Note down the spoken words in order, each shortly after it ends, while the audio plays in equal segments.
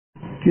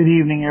Good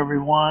evening,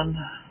 everyone.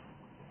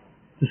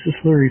 This is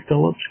Larry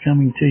Phillips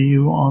coming to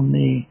you on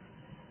the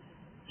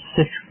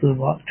 6th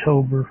of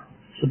October.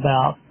 It's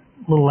about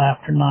a little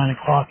after 9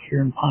 o'clock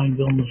here in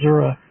Pineville,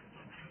 Missouri.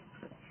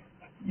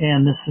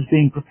 And this is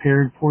being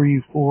prepared for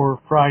you for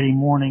Friday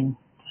morning,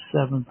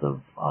 7th of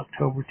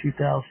October,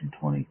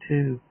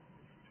 2022.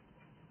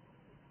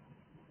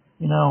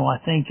 You know, I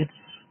think it's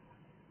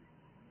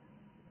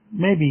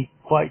maybe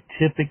quite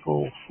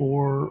typical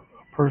for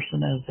a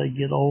person as they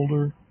get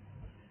older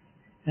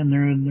and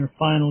they're in their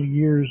final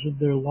years of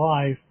their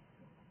life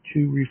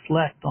to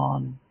reflect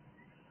on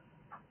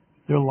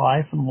their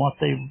life and what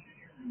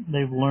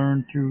they've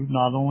learned through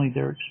not only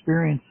their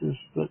experiences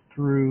but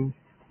through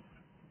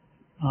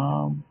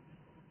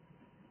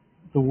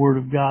the Word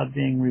of God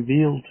being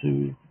revealed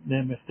to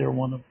them if they're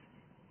one of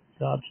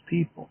God's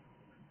people.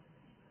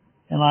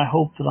 And I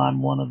hope that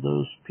I'm one of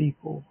those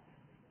people.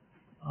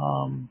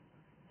 One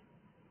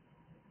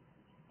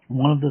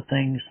of the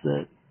things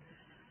that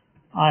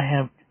I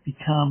have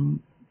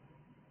become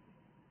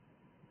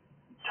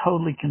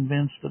totally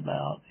convinced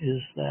about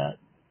is that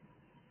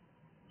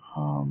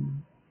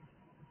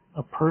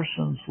a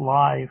person's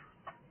life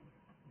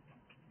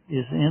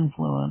is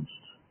influenced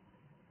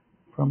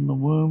from the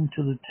womb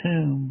to the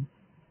tomb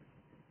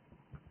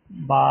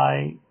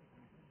by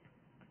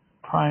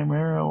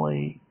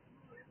primarily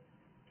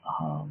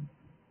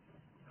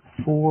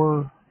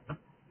four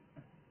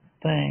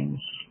things.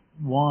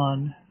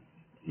 One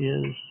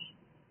is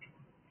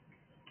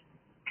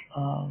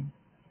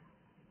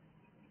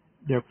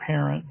their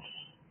parents,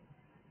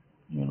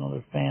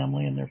 their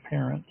family and their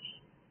parents.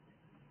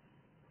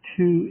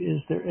 Two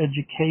is their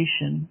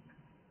education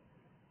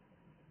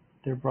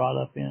they're brought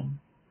up in.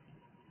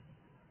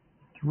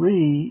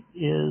 Three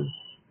is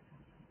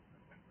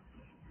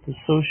the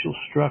social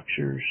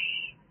structures,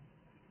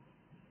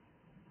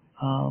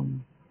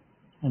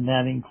 and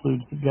that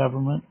includes the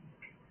government,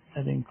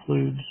 that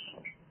includes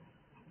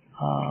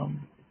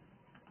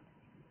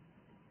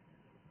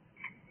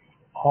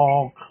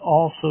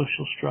all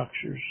social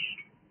structures.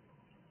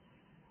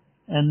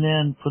 And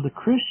then for the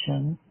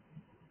Christian,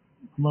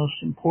 the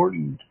most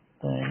important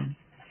thing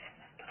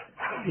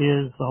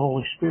is the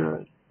Holy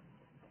Spirit.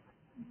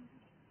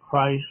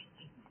 Christ,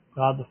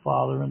 God the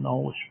Father, and the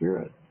Holy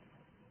Spirit.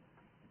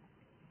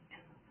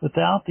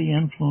 Without the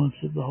influence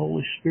of the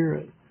Holy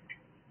Spirit,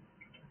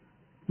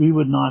 we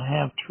would not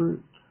have truth,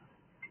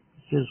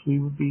 because we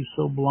would be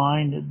so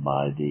blinded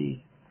by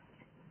the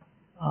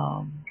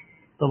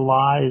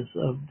lies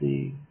of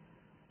the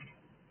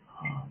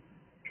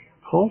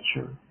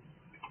culture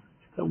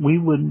that we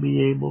wouldn't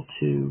be able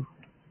to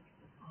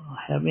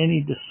have any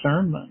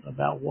discernment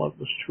about what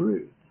was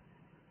truth.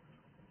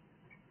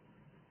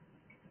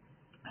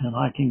 And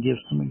I can give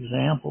some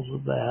examples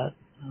of that.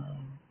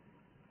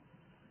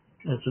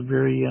 As a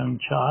very young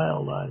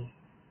child,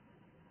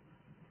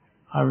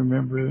 I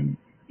remember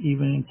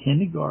even in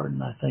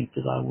kindergarten, I think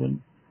that I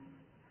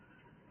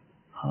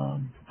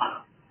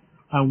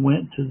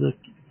went to the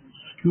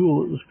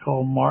school. It was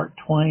called Mark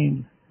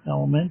Twain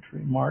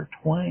Elementary, Mark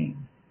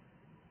Twain.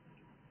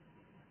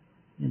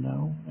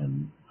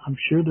 And I'm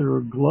sure there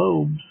were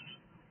globes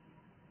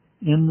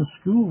in the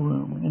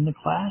schoolroom, in the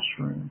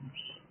classrooms.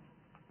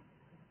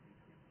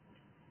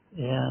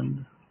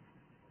 And,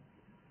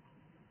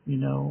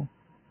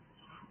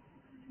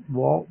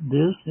 Walt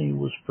Disney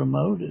was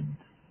promoted,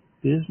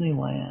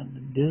 Disneyland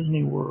and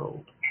Disney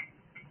World.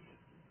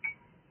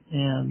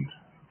 And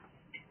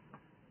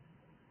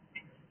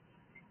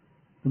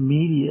the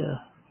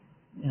media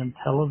and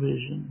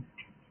television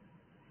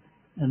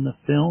and the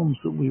films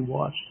that we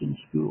watched in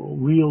school,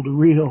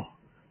 reel-to-reel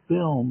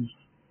films,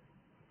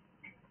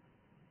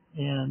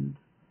 and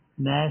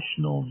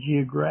National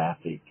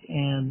Geographic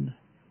and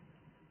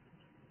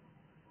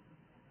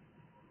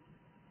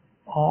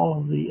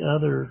all of the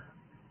other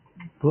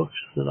books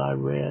that I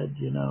read,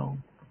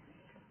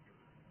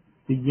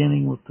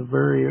 beginning with the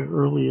very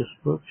earliest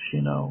books,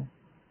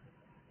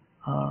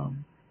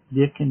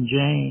 Dick and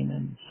Jane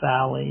and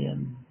Sally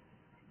and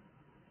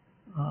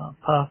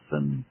Puff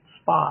and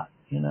Spot,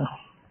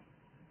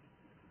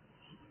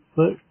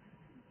 But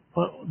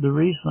the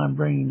reason I'm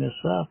bringing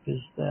this up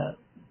is that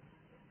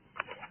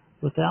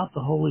without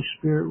the Holy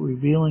Spirit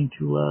revealing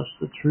to us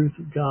the truth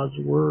of God's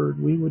Word,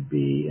 we would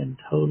be in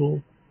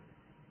total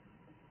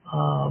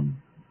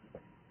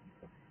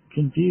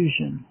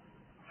confusion.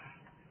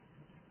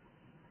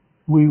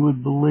 We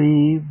would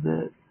believe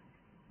that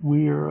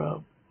we are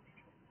a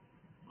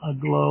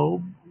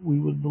globe. We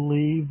would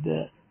believe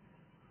that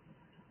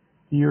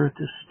the earth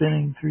is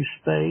spinning through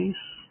space.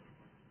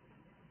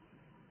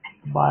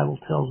 The Bible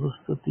tells us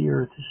that the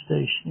earth is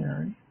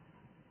stationary.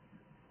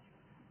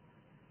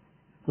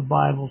 The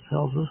Bible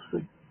tells us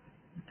that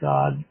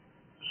God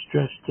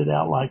stretched it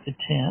out like a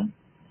tent.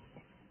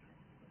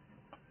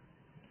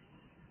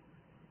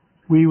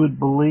 We would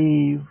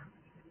believe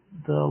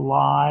the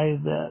lie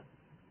that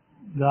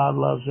God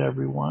loves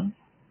everyone.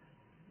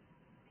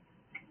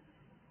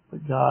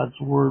 But God's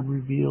Word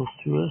reveals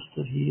to us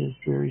that He is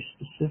very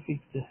specific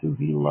to who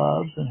He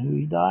loves and who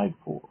He died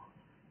for.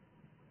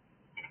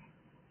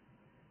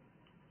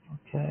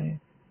 Okay.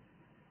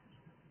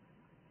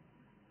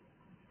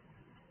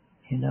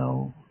 You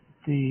know,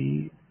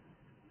 the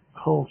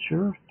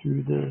culture,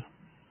 through the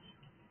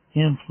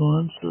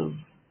influence of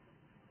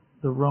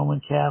the Roman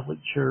Catholic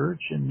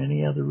Church and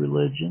many other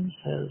religions,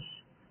 has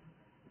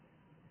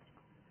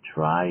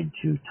tried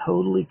to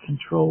totally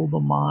control the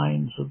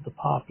minds of the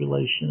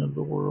population of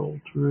the world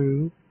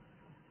through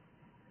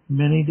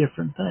many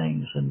different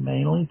things, and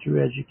mainly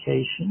through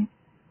education,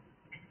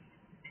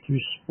 through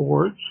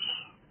sports,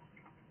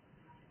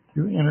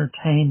 through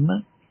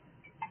entertainment,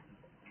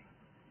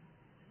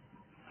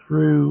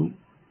 through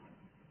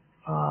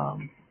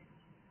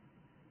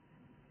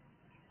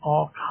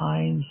all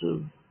kinds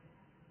of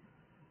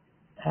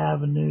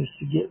avenues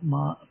to get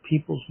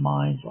people's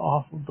minds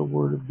off of the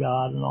Word of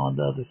God and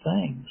onto other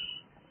things.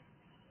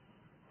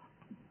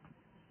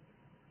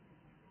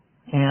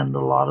 And a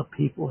lot of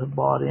people have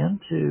bought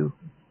into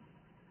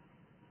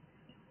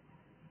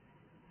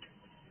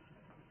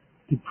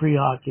the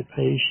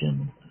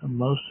preoccupation of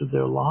most of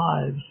their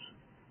lives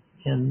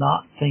in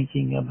not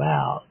thinking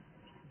about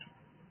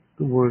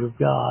the Word of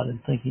God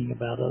and thinking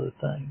about other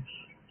things.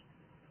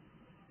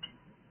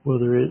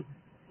 Whether it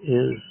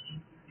is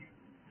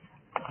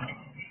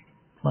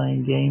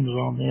playing games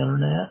on the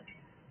internet,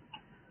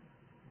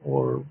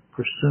 or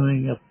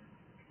pursuing a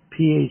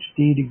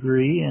PhD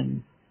degree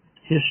in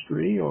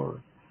history,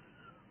 or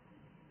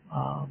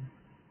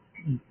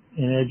in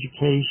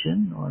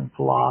education, or in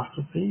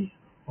philosophy,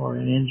 or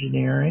in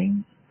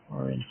engineering,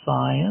 or in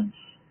science,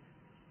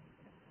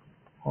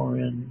 or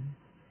in,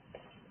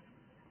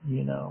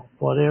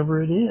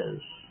 whatever it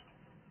is.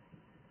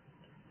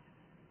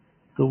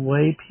 The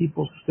way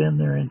people spend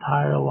their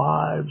entire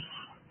lives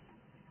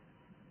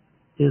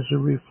is a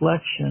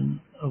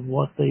reflection of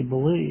what they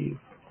believe.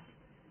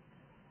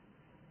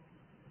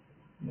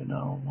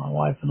 My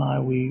wife and I,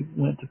 we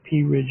went to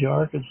Pea Ridge,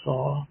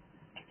 Arkansas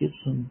to get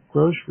some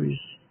groceries,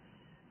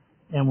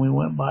 and we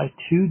went by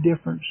two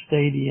different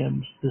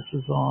stadiums. This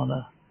is on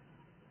a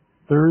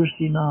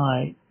Thursday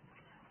night,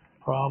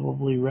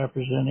 probably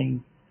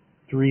representing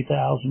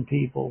 3,000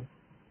 people,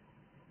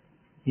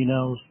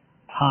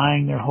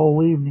 tying their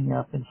whole evening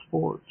up in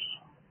sports.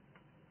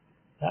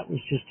 That was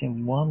just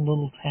in one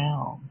little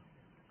town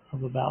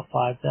of about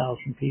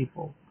 5,000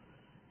 people.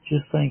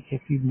 Just think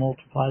if you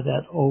multiply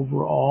that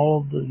over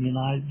all of the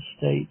United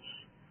States,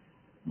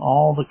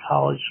 all the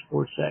college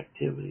sports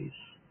activities,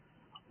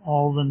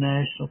 all the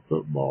national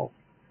football,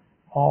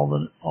 all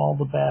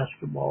the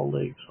basketball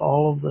leagues,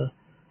 all of the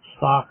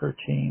soccer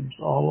teams,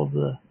 all of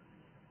the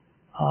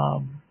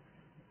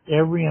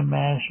every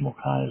imaginable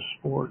kind of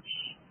sports,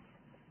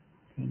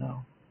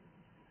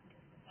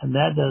 and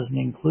that doesn't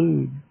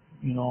include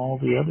all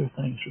the other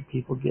things that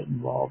people get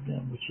involved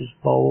in, which is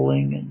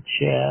bowling and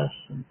chess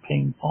and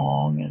ping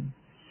pong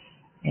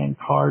and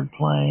card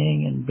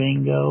playing and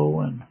bingo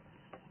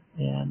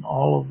and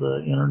all of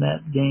the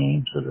internet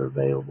games that are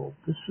available.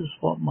 This is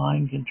what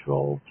mind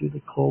control through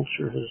the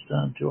culture has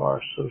done to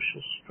our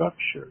social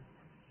structure.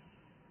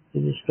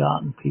 It has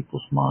gotten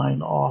people's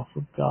mind off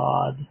of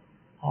God,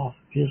 off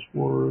of His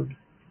Word,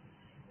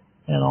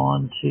 and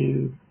on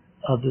to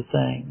other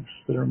things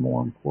that are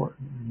more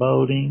important.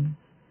 Boating,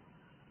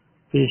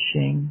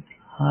 fishing,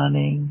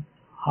 hunting,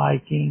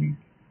 hiking,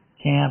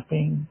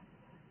 camping,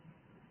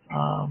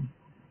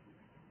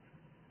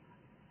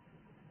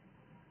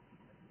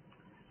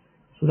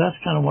 so that's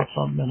kind of what's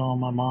been on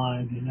my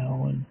mind,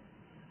 and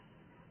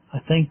I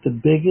think the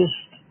biggest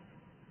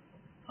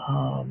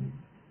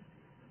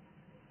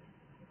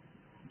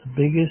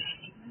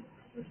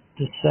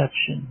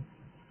deception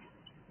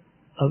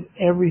of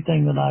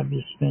everything that I've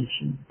just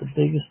mentioned, the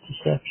biggest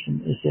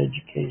deception is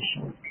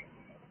education.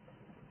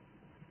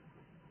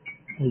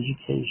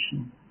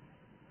 Education.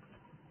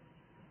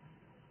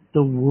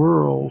 The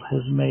world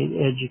has made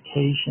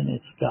education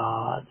its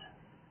God.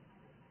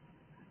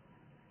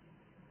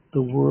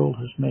 The world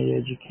has made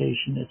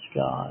education its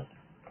God.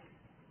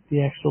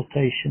 The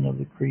exaltation of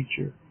the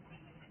creature.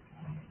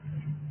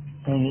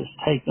 And it's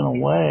taken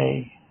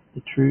away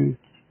the truth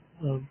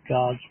of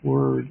God's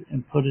Word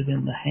and put it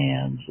in the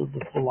hands of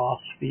the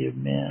philosophy of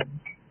men.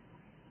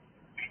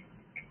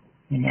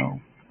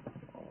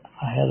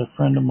 I had a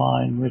friend of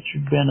mine,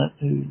 Richard Bennett,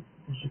 who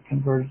was a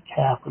converted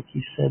Catholic.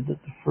 He said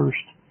that the first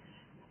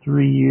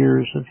 3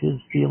 years of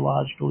his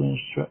theological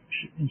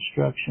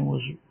instruction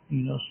was,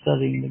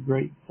 studying the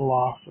great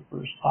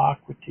philosophers,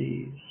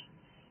 Socrates,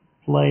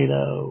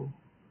 Plato,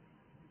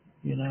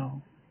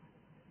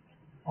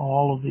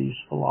 all of these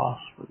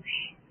philosophers,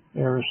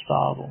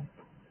 Aristotle.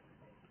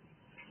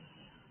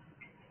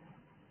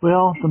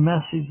 Well, the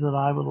message that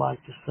I would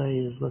like to say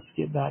is, let's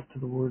get back to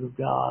the Word of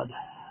God,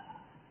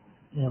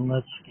 and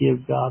let's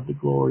give God the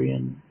glory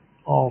in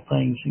all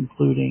things,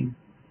 including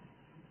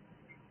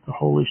the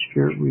Holy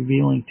Spirit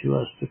revealing to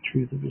us the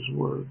truth of His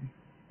Word.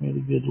 May the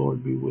good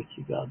Lord be with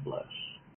you. God bless.